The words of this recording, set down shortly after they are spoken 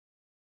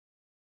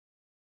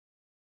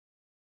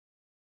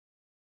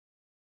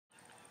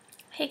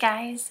Hey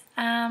guys,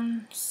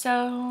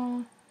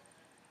 so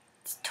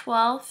it's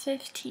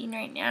 12:15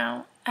 right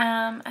now.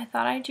 I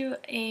thought I'd do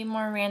a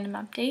more random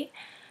update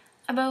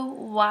about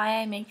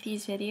why I make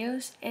these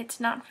videos. It's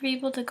not for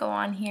people to go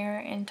on here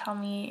and tell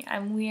me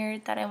I'm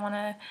weird, that I want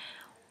to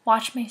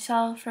watch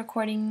myself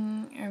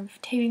recording or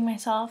taping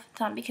myself. It's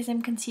not because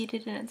I'm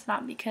conceited, and it's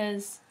not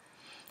because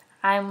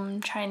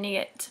I'm trying to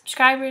get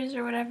subscribers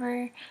or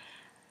whatever.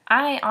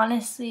 I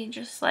honestly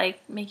just like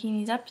making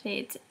these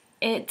updates.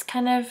 It's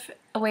kind of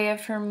a way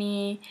for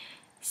me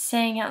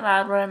saying out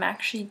loud what I'm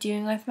actually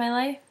doing with my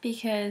life,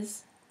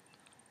 because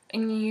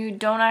when you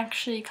don't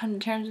actually come to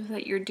terms with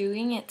what you're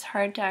doing, it's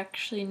hard to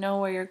actually know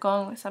where you're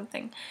going with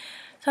something.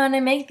 So when I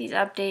make these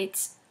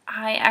updates,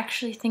 I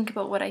actually think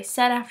about what I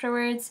said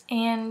afterwards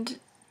and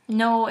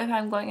know if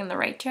I'm going in the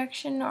right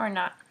direction or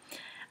not.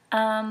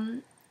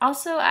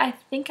 Also, I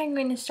think I'm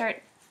going to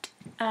start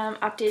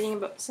updating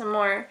about some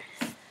more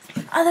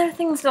other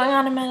things going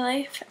on in my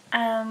life.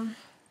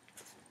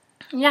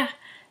 Yeah,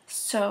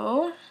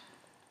 so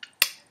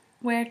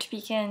where to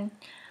begin?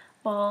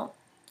 Well,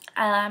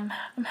 I'm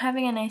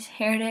having a nice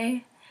hair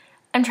day.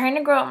 I'm trying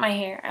to grow out my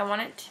hair. I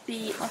want it to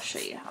be, I'll show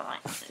you how I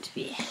want it to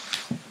be.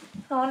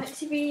 I want it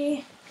to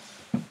be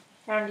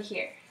down to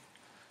here.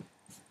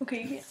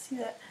 Okay, you can't see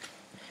that.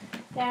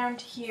 Down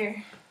to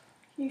here.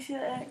 Can you see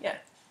that? Yeah.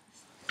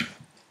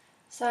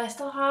 So I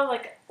still have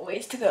like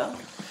ways to go.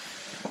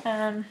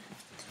 I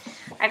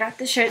got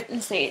the shirt in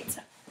the States.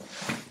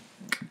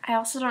 I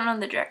also don't know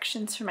the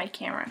directions for my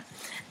camera.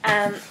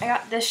 I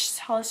got this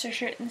Hollister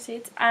shirt in the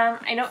States.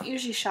 I don't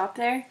usually shop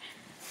there,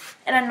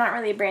 and I'm not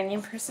really a brand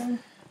name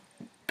person,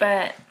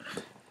 but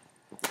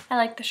I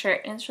like the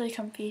shirt and it's really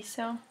comfy,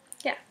 so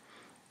yeah.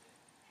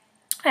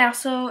 I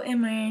also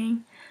am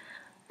wearing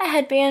a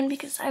headband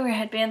because I wear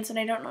headbands and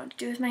I don't know what to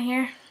do with my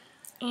hair.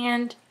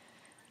 And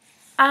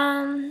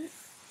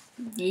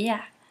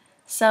yeah.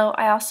 So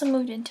I also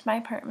moved into my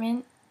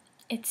apartment.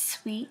 It's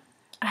sweet.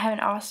 I have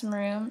an awesome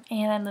room,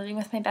 and I'm living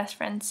with my best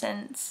friend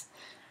since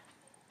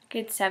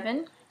grade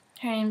 7.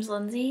 Her name's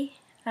Lindsay.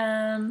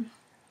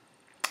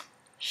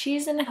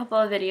 She's in a couple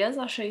of videos.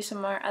 I'll show you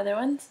some more other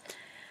ones.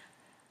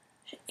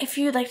 If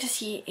you'd like to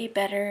see a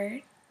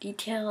better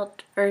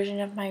detailed version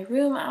of my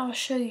room, I'll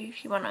show you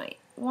if you want to wait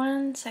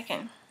 1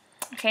 second.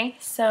 Okay,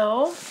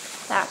 so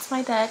that's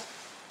my bed.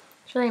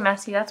 It's really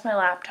messy. That's my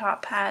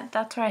laptop pad.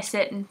 That's where I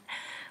sit and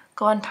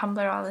go on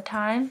Tumblr all the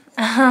time.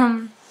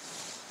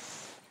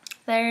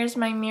 There's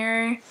my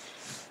mirror.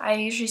 I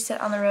usually sit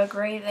on the rug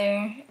right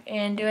there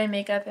and do my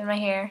makeup and my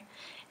hair.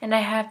 And I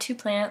have 2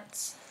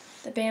 plants.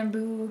 The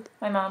bamboo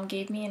my mom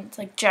gave me, and it's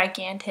like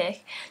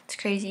gigantic. It's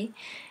crazy.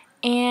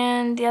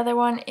 And the other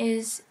one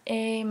is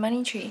a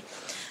money tree.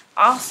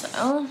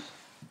 Also,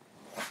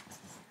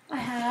 I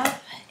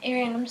have a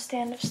random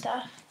stand of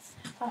stuff.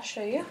 I'll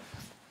show you.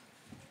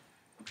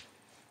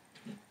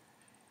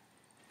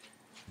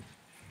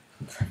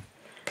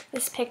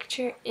 This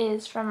picture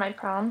is from my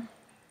prom.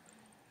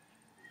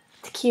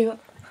 It's cute.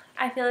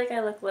 I feel like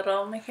I look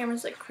little. My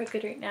camera's like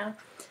crooked right now.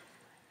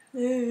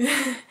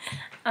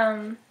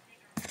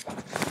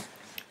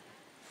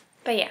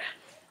 But yeah.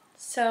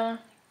 So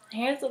my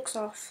hair looks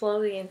all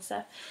flowy and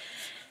stuff.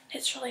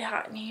 It's really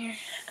hot in here.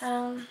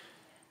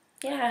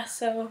 Yeah,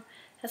 so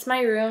that's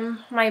my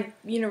room. My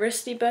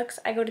university books.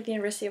 I go to the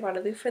University of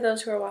Waterloo, for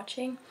those who are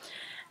watching.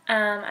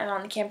 I'm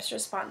on the campus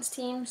response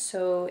team,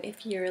 so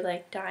if you're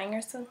like dying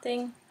or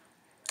something,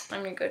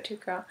 I'm your go-to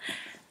girl.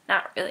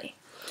 Not really.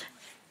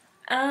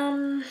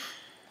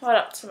 What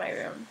else in my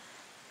room?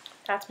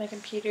 That's my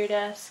computer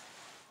desk.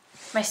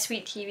 My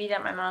sweet TV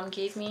that my mom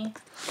gave me.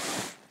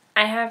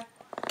 I have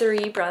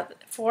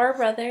 4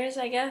 brothers,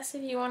 I guess,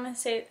 if you want to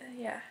say,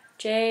 yeah.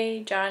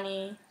 Jay,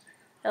 Johnny,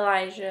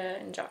 Elijah,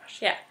 and Josh.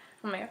 Yeah.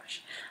 Oh my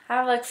gosh. I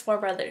have like 4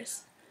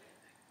 brothers.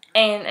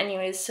 And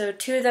anyways, so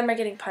 2 of them are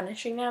getting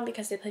punished right now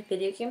because they play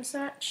video games so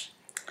much.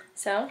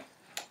 So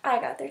I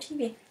got their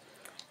TV.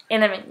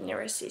 And I'm in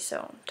university,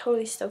 so I'm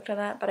totally stoked on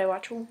that. But I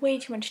watch way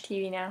too much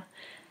TV now.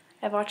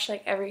 I've watched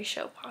like every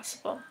show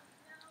possible.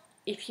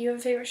 If you have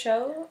a favorite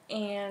show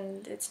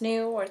and it's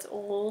new or it's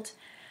old,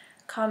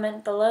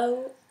 comment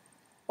below.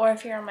 Or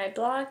if you're on my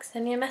blog,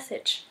 send me a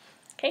message.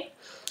 Okay?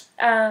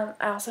 I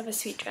also have a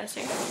sweet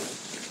dresser.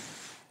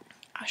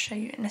 I'll show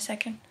you in a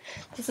second.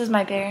 This is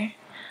my bear.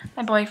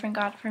 My boyfriend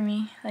got it for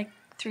me like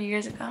 3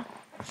 years ago.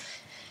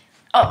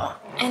 Oh,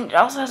 and it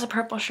also has a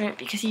purple shirt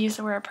because he used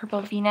to wear a purple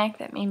v-neck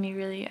that made me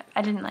really,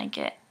 I didn't like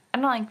it. I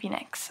don't like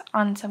v-necks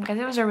on some guys.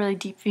 It was a really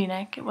deep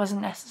v-neck. It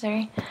wasn't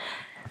necessary.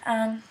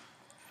 I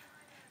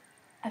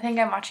think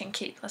I'm watching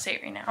Kate +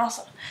 8 right now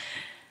also.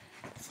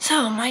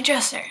 So, my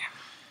dresser.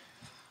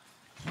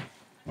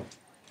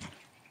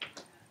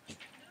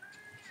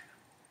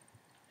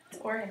 It's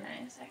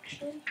organized,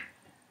 actually.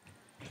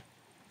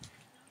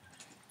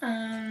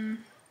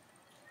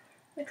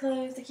 My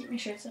clothes, I keep my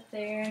shirts up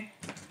there.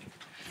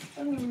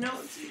 I don't even know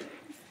what's either.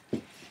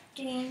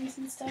 Games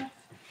and stuff.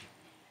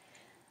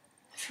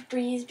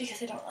 Febreze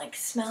because I don't like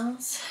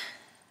smells.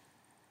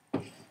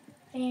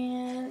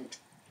 And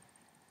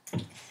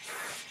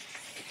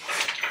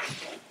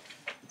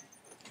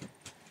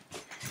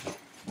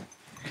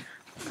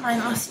my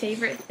most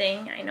favorite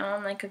thing. I know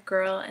I'm like a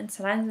girl, and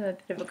sometimes I'm a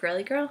bit of a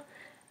girly girl,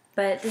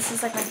 but this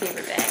is like my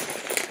favorite bag.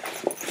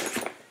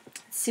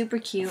 It's super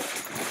cute.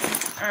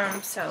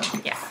 So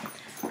yeah,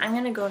 I'm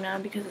gonna go now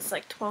because it's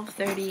like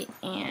 12:30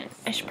 and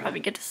I should probably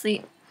get to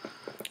sleep.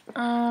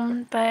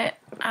 But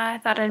I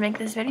thought I'd make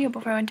this video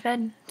before I went to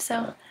bed.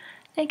 So,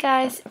 hey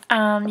guys,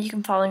 you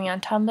can follow me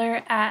on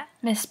Tumblr at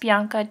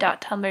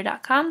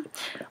missbianca.tumblr.com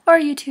or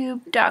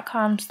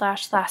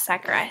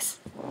youtube.com/Sakurais.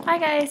 Bye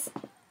guys!